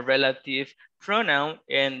is our relative pronoun,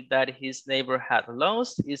 and that his neighbor had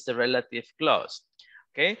lost is the relative clause.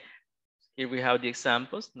 Okay, here we have the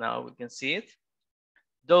examples. Now we can see it.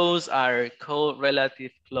 Those are called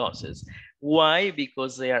relative clauses. Why?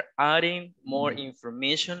 Because they are adding more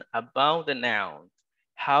information about the noun.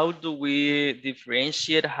 How do we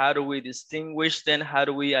differentiate? How do we distinguish them? How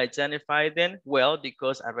do we identify them? Well,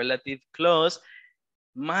 because a relative clause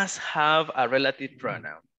must have a relative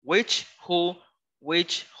pronoun. Which, who,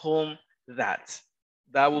 which, whom, that.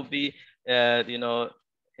 That will be, you know,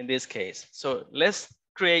 in this case. So let's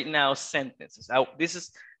create now sentences. This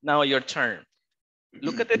is now your turn.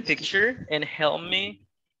 Look at the picture and help me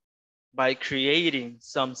by creating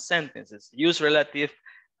some sentences. Use relative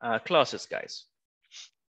clauses, guys.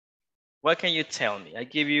 What can you tell me? I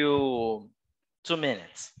give you 2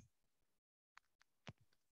 minutes.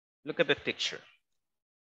 Look at the picture.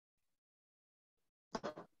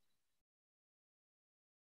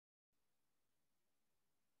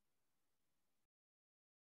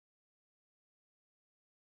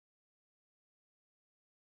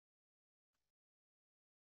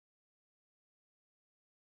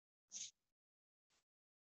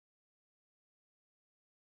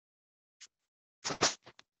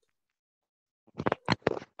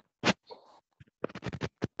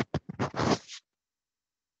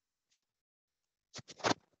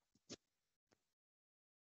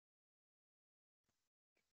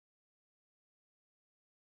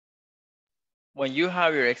 When you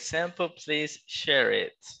have your example, please share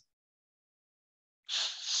it.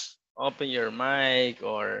 Open your mic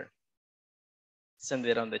or send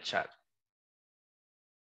it on the chat.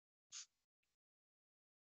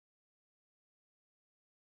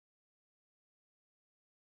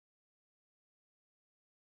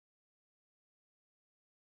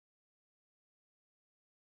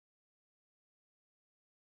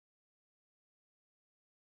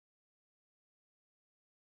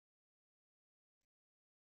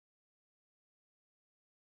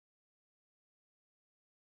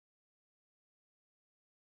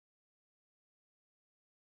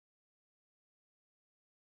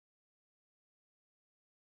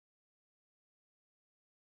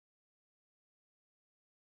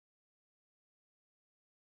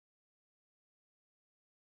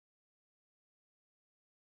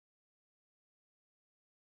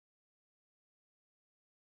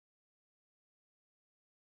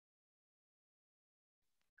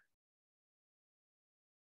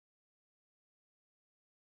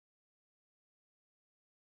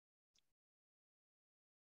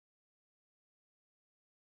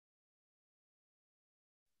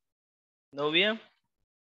 Novia,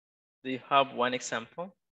 do you have one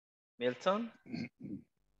example? Milton,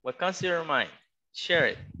 what comes to your mind? Share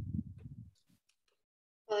it.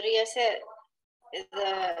 Podría ser,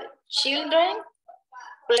 the children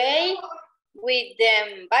play with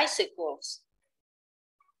them bicycles.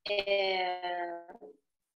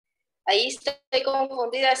 Ahí estoy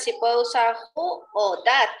confundida si puedo usar who o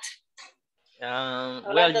that.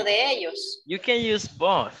 Hablando de ellos. You can use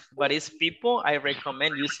both, but it's people, I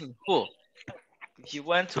recommend using who. If you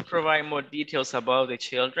want to provide more details about the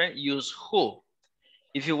children, use who.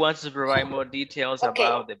 If you want to provide more details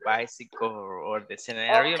about the bicycle or the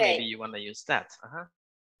scenario, maybe you want to use that.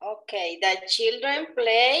 Okay, the children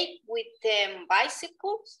play with them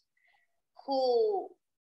bicycles who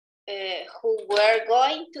were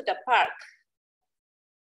going to the park.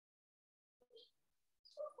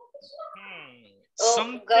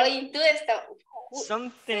 Going to esta,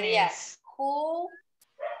 something sería is... who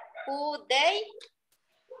they,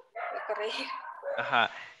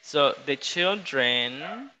 So the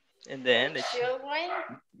children, and then the children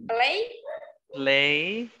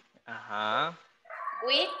play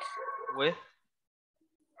with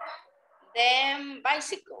them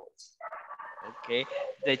bicycles. Okay,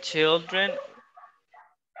 the children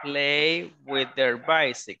play with their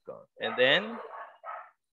bicycle, and then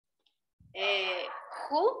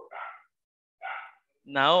who?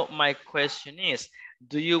 Now my question is,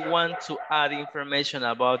 do you want to add information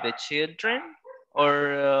about the children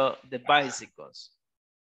or the bicycles?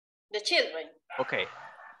 The children. Okay,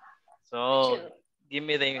 so give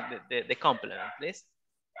me the complement, please.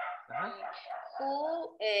 Who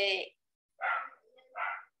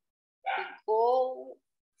go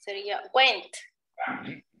sería went.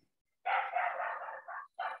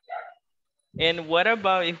 And what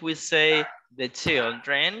about if we say the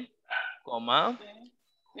children, comma,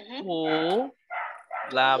 who,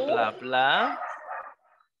 blah, blah, blah,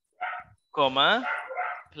 comma,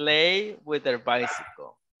 play with their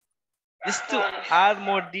bicycle. Just to add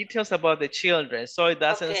more details about the children, so it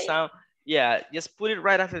doesn't sound, yeah, just put it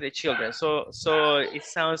right after the children, so it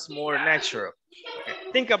sounds more natural.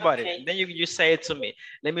 Okay. Think about it, then you say it to me.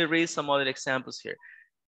 Let me read some other examples here.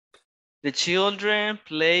 The children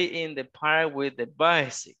play in the park with the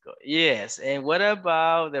bicycle. Yes, and what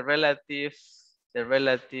about the relative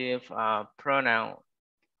pronoun?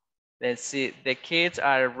 Let's see, the kids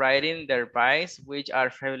are riding their bikes, which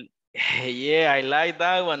are family. Yeah, I like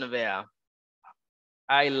that one, Bea.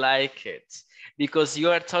 I like it because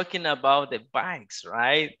you are talking about the bikes,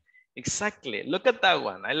 right? Exactly. Look at that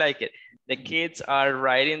one. I like it. The kids are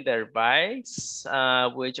riding their bikes,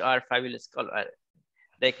 which are fabulous color.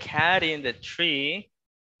 The cat in the tree.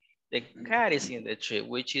 The cat is in the tree,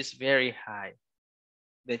 which is very high.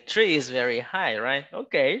 The tree is very high, right?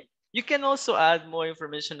 Okay. You can also add more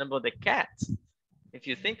information about the cat if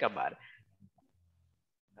you think about it.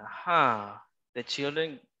 The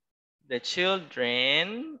children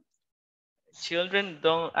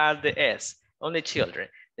don't add the S, only children.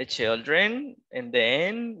 The children, and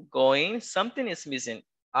then going, something is missing,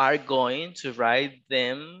 are going to ride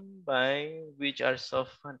them by, which are so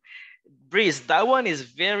fun. Breeze, that one is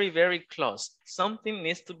very, very close. Something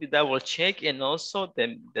needs to be double checked, and also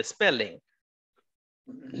the spelling.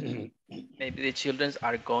 Maybe the children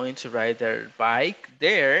are going to ride their bike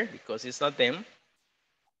there because it's not them.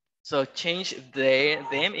 So change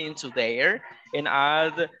them into there and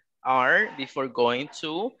add R before going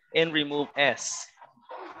to and remove S.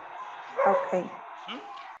 Okay.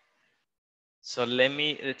 So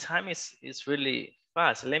the time is really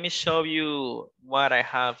fast. Let me show you what I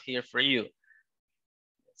have here for you.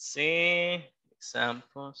 Let's see,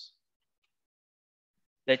 examples.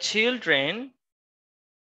 The children,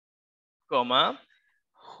 comma,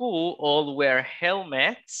 who all wear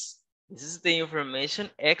helmets. This is the information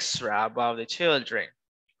extra about the children,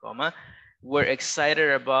 comma, were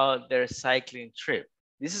excited about their cycling trip.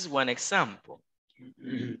 This is one example.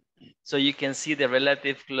 So you can see the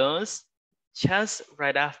relative clause just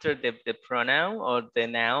right after the pronoun or the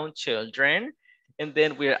noun children, and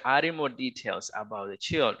then we're adding more details about the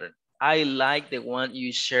children. I like the one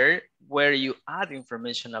you shared where you add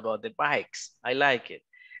information about the bikes. I like it.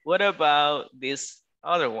 What about this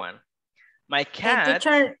other one? My cat.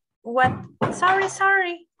 Teacher, what?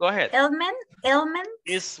 Sorry. Go ahead. Ailment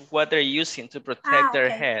is what they're using to protect their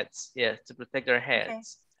heads. Yes, to protect their heads. Okay.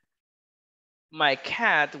 My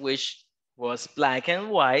cat, which was black and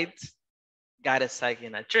white, got stuck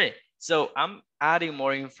in a tree. So I'm adding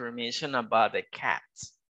more information about the cat.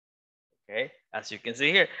 Okay, as you can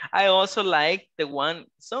see here. I also like the one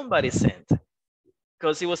somebody sent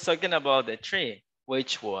because he was talking about the tree,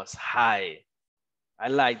 which was high. I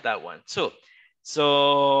like that one too.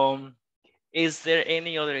 So is there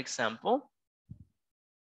any other example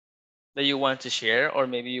that you want to share, or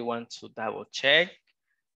maybe you want to double check?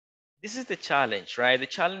 This is the challenge, right? The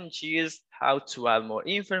challenge is how to add more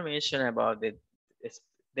information about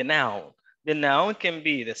the noun. The noun can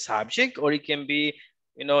be the subject, or it can be,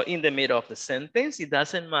 you know, in the middle of the sentence. It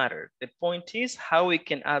doesn't matter. The point is how we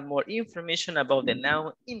can add more information about the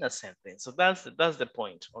noun in a sentence. So that's the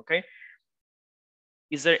point, okay?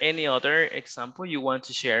 Is there any other example you want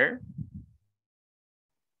to share?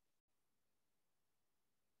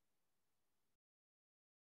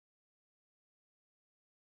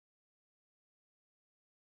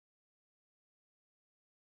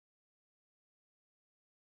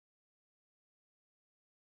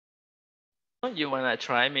 You want to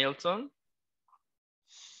try, Milton?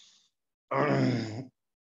 I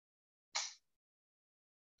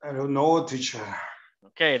don't know, teacher.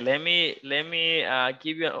 Okay, let me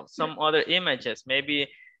give you some other images. Maybe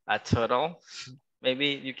a total. Maybe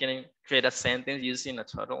you can create a sentence using a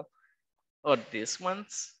total, or these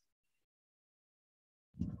ones.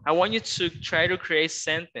 I want you to try to create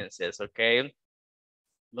sentences, okay?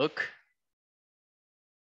 Look.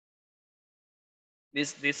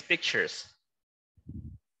 These pictures.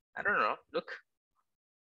 I don't know, look.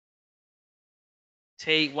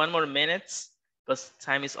 Take 1 more minute because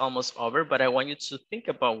time is almost over, but I want you to think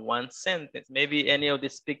about one sentence. Maybe any of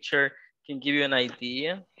this picture can give you an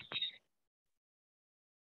idea.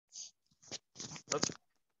 Look.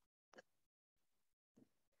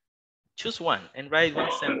 Choose one and write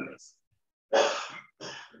one sentence.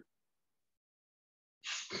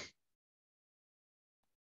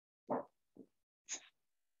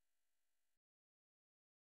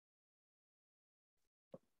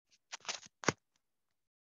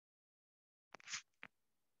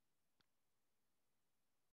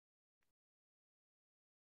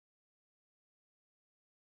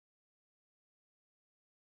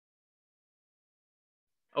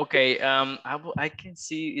 Okay, I can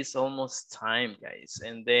see it's almost time, guys.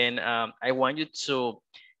 And then I want you to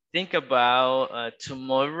think about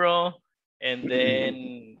tomorrow. And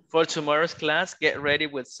then for tomorrow's class, get ready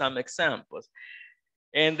with some examples.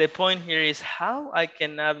 And the point here is how I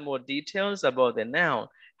can add more details about the noun.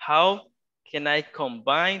 How can I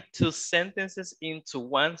combine two sentences into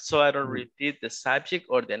one so I don't repeat the subject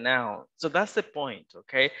or the noun? So that's the point,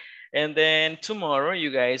 okay? And then tomorrow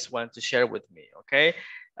you guys want to share with me, okay?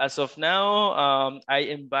 As of now, I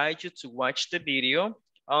invite you to watch the video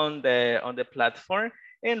on the platform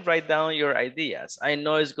and write down your ideas. I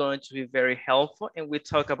know it's going to be very helpful, and we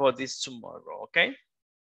talk about this tomorrow, okay?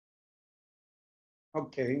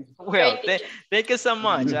 Okay. Well, thank you so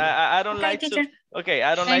much. I don't like to. Okay,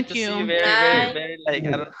 I don't like to see you very like,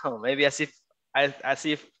 I don't know, maybe as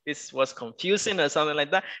if this was confusing or something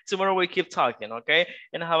like that. Tomorrow we keep talking, okay?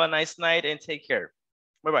 And have a nice night and take care.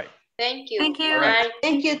 Bye bye. Thank you. Thank you. All right.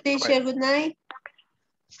 Thank you, teacher. Good night.